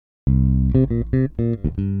The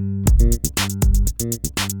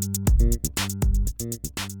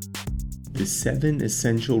 7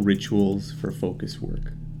 Essential Rituals for Focus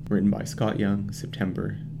Work, written by Scott Young,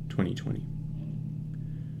 September 2020.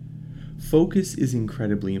 Focus is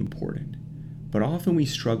incredibly important, but often we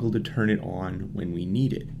struggle to turn it on when we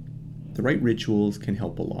need it. The right rituals can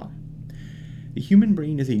help a lot. The human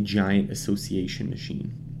brain is a giant association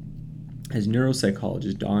machine. As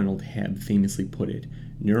neuropsychologist Donald Hebb famously put it,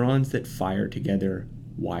 neurons that fire together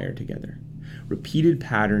wire together. Repeated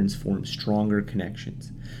patterns form stronger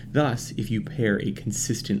connections. Thus, if you pair a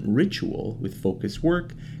consistent ritual with focused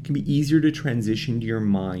work, it can be easier to transition your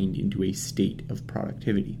mind into a state of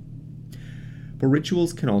productivity. But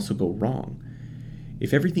rituals can also go wrong.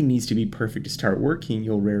 If everything needs to be perfect to start working,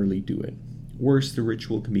 you'll rarely do it. Worse, the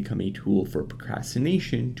ritual can become a tool for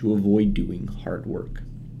procrastination to avoid doing hard work.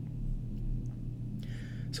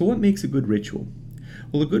 So what makes a good ritual?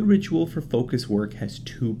 Well, a good ritual for focus work has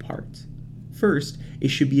 2 parts. First, it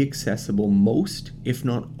should be accessible most, if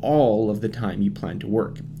not all, of the time you plan to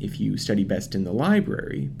work. If you study best in the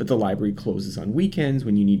library, but the library closes on weekends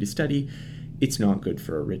when you need to study, it's not good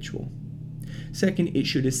for a ritual. Second, it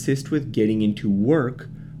should assist with getting into work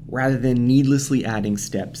rather than needlessly adding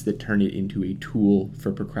steps that turn it into a tool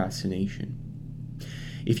for procrastination.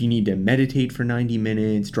 If you need to meditate for 90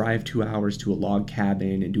 minutes, drive 2 hours to a log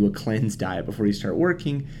cabin, and do a cleanse diet before you start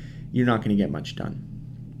working, you're not going to get much done.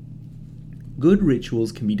 Good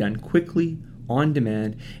rituals can be done quickly, on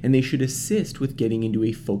demand, and they should assist with getting into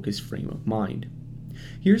a focused frame of mind.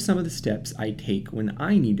 Here are some of the steps I take when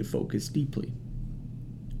I need to focus deeply.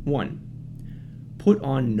 1. Put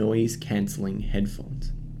on noise-canceling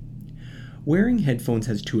headphones. Wearing headphones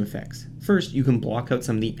has 2 effects. First, you can block out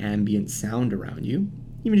some of the ambient sound around you.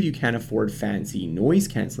 Even if you can't afford fancy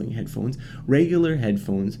noise-canceling headphones, regular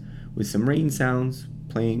headphones with some rain sounds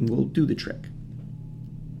playing will do the trick.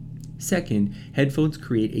 Second, headphones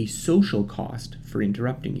create a social cost for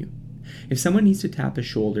interrupting you. If someone needs to tap a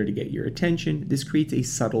shoulder to get your attention, this creates a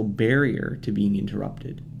subtle barrier to being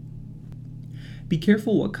interrupted. Be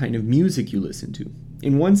careful what kind of music you listen to.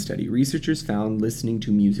 In one study, researchers found listening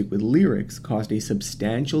to music with lyrics caused a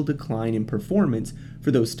substantial decline in performance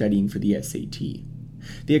for those studying for the SAT.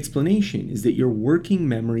 The explanation is that your working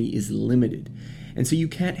memory is limited, and so you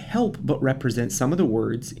can't help but represent some of the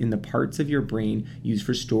words in the parts of your brain used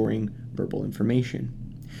for storing verbal information.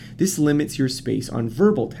 This limits your space on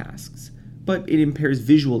verbal tasks, but it impairs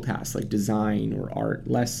visual tasks like design or art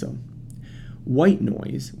less so. White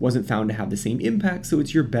noise wasn't found to have the same impact, so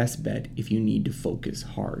it's your best bet if you need to focus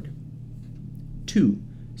hard. 2.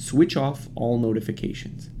 Switch off all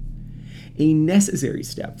notifications. A necessary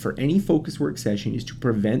step for any focus work session is to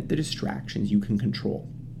prevent the distractions you can control.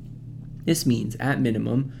 This means, at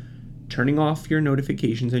minimum, turning off your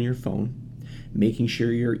notifications on your phone, making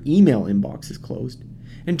sure your email inbox is closed,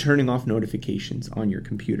 and turning off notifications on your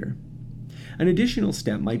computer. An additional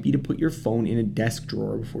step might be to put your phone in a desk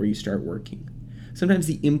drawer before you start working. Sometimes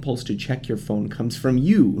the impulse to check your phone comes from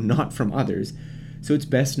you, not from others, so it's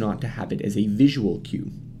best not to have it as a visual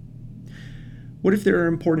cue. What if there are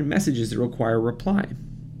important messages that require a reply?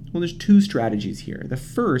 Well, there's 2 strategies here. The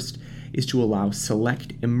first is to allow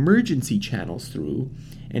select emergency channels through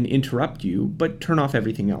and interrupt you, but turn off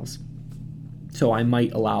everything else. So I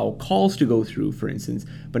might allow calls to go through, for instance,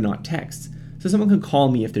 but not texts. So someone can call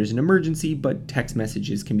me if there's an emergency, but text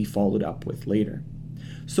messages can be followed up with later.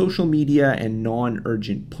 Social media and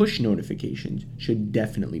non-urgent push notifications should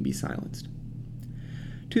definitely be silenced.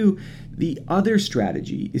 2, the other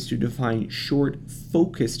strategy is to define short,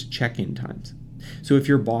 focused check-in times. So if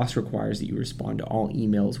your boss requires that you respond to all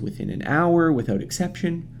emails within an hour without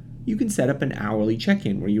exception, you can set up an hourly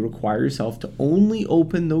check-in where you require yourself to only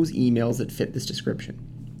open those emails that fit this description.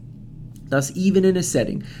 Thus, even in a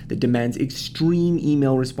setting that demands extreme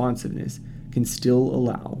email responsiveness, can still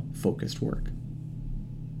allow focused work.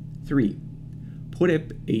 3. Put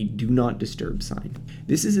up a do not disturb sign.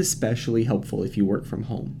 This is especially helpful if you work from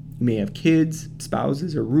home. You may have kids,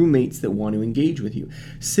 spouses, or roommates that want to engage with you.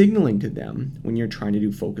 Signaling to them when you're trying to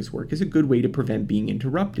do focus work is a good way to prevent being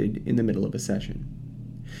interrupted in the middle of a session.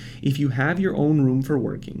 If you have your own room for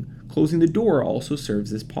working, closing the door also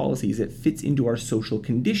serves as policy as it fits into our social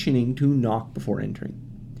conditioning to knock before entering.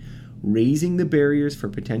 Raising the barriers for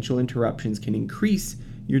potential interruptions can increase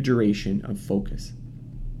your duration of focus.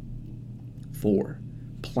 4.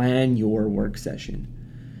 Plan your work session.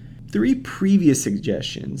 3 previous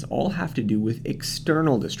suggestions all have to do with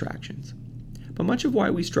external distractions. But much of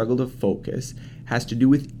why we struggle to focus has to do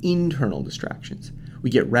with internal distractions.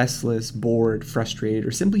 We get restless, bored, frustrated,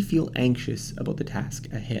 or simply feel anxious about the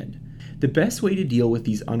task ahead. The best way to deal with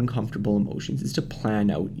these uncomfortable emotions is to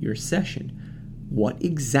plan out your session. What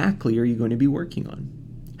exactly are you going to be working on?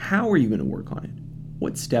 How are you going to work on it?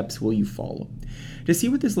 What steps will you follow? To see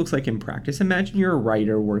what this looks like in practice, imagine you're a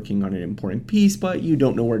writer working on an important piece, but you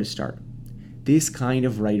don't know where to start. This kind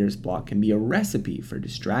of writer's block can be a recipe for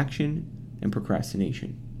distraction and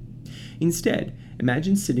procrastination. Instead,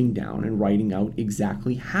 imagine sitting down and writing out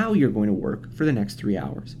exactly how you're going to work for the next 3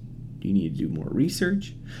 hours. Do you need to do more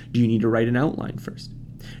research? Do you need to write an outline first?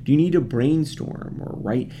 Do you need to brainstorm or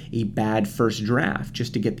write a bad first draft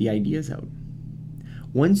just to get the ideas out?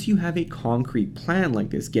 Once you have a concrete plan like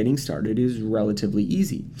this, getting started is relatively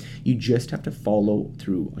easy. You just have to follow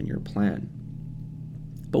through on your plan.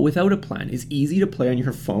 But without a plan, it's easy to play on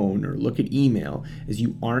your phone or look at email as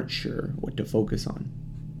you aren't sure what to focus on.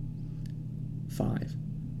 5.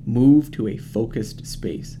 Move to a focused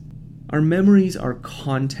space. Our memories are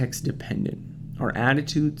context dependent. Our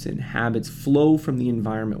attitudes and habits flow from the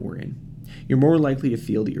environment we're in. You're more likely to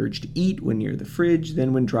feel the urge to eat when near the fridge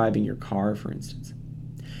than when driving your car, for instance.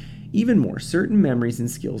 Even more, certain memories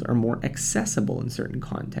and skills are more accessible in certain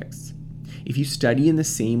contexts. If you study in the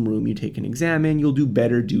same room you take an exam in, you'll do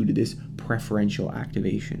better due to this preferential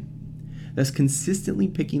activation. Thus, consistently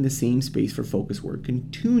picking the same space for focus work can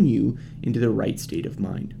tune you into the right state of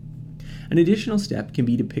mind. An additional step can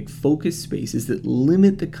be to pick focus spaces that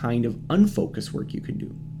limit the kind of unfocused work you can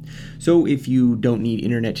do. So if you don't need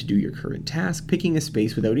internet to do your current task, picking a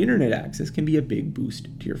space without internet access can be a big boost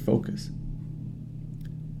to your focus.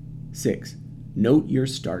 6. Note your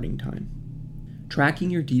starting time. Tracking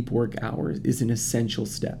your deep work hours is an essential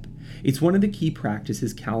step. It's one of the key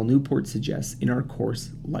practices Cal Newport suggests in our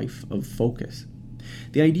course, Life of Focus.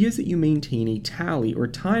 The idea is that you maintain a tally or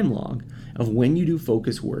time log of when you do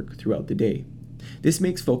focus work throughout the day. This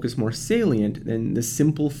makes focus more salient than the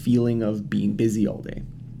simple feeling of being busy all day.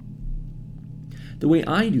 The way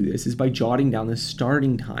I do this is by jotting down the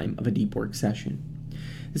starting time of a deep work session.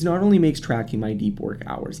 This not only makes tracking my deep work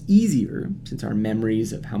hours easier, since our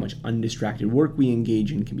memories of how much undistracted work we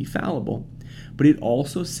engage in can be fallible, but it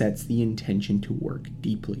also sets the intention to work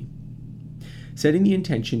deeply. Setting the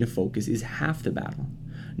intention to focus is half the battle.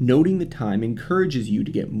 Noting the time encourages you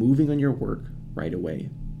to get moving on your work right away.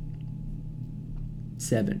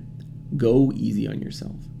 7. Go easy on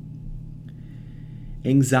yourself.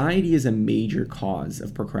 Anxiety is a major cause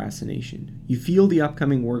of procrastination. You feel the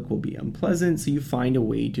upcoming work will be unpleasant, so you find a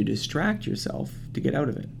way to distract yourself to get out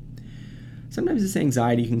of it. Sometimes this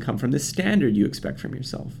anxiety can come from the standard you expect from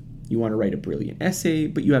yourself. You want to write a brilliant essay,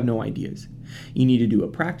 but you have no ideas. You need to do a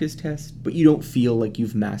practice test, but you don't feel like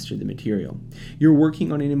you've mastered the material. You're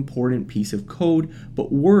working on an important piece of code,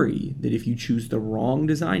 but worry that if you choose the wrong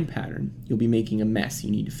design pattern, you'll be making a mess you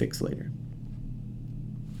need to fix later.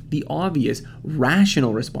 The obvious,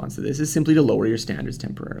 rational response to this is simply to lower your standards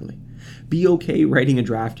temporarily. Be okay writing a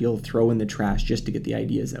draft you'll throw in the trash just to get the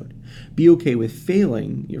ideas out. Be okay with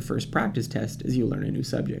failing your first practice test as you learn a new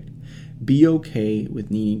subject. Be okay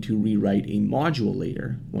with needing to rewrite a module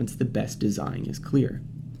later once the best design is clear.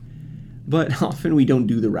 But often we don't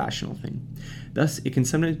do the rational thing. Thus, it can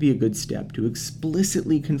sometimes be a good step to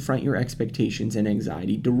explicitly confront your expectations and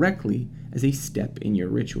anxiety directly as a step in your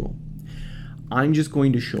ritual. I'm just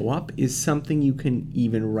going to show up is something you can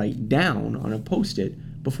even write down on a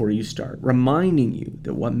post-it before you start, reminding you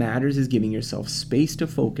that what matters is giving yourself space to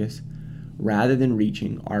focus rather than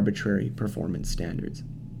reaching arbitrary performance standards.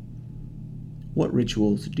 What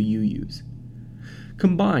rituals do you use?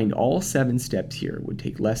 Combined, all 7 steps here would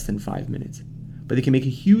take less than 5 minutes, but they can make a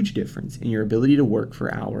huge difference in your ability to work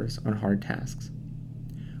for hours on hard tasks.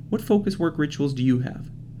 What focus work rituals do you have?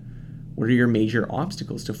 What are your major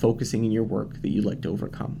obstacles to focusing in your work that you'd like to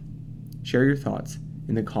overcome? Share your thoughts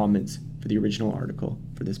in the comments for the original article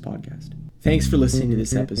for this podcast. Thanks for listening to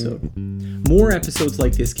this episode. More episodes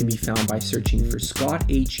like this can be found by searching for Scott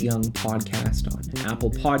H. Young Podcast on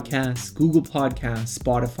Apple Podcasts, Google Podcasts,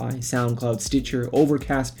 Spotify, SoundCloud, Stitcher,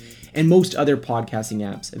 Overcast, and most other podcasting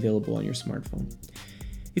apps available on your smartphone.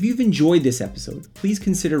 If you've enjoyed this episode, please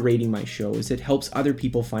consider rating my show as it helps other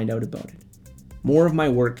people find out about it. More of my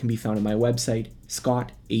work can be found on my website,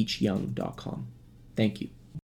 scotthyoung.com. Thank you.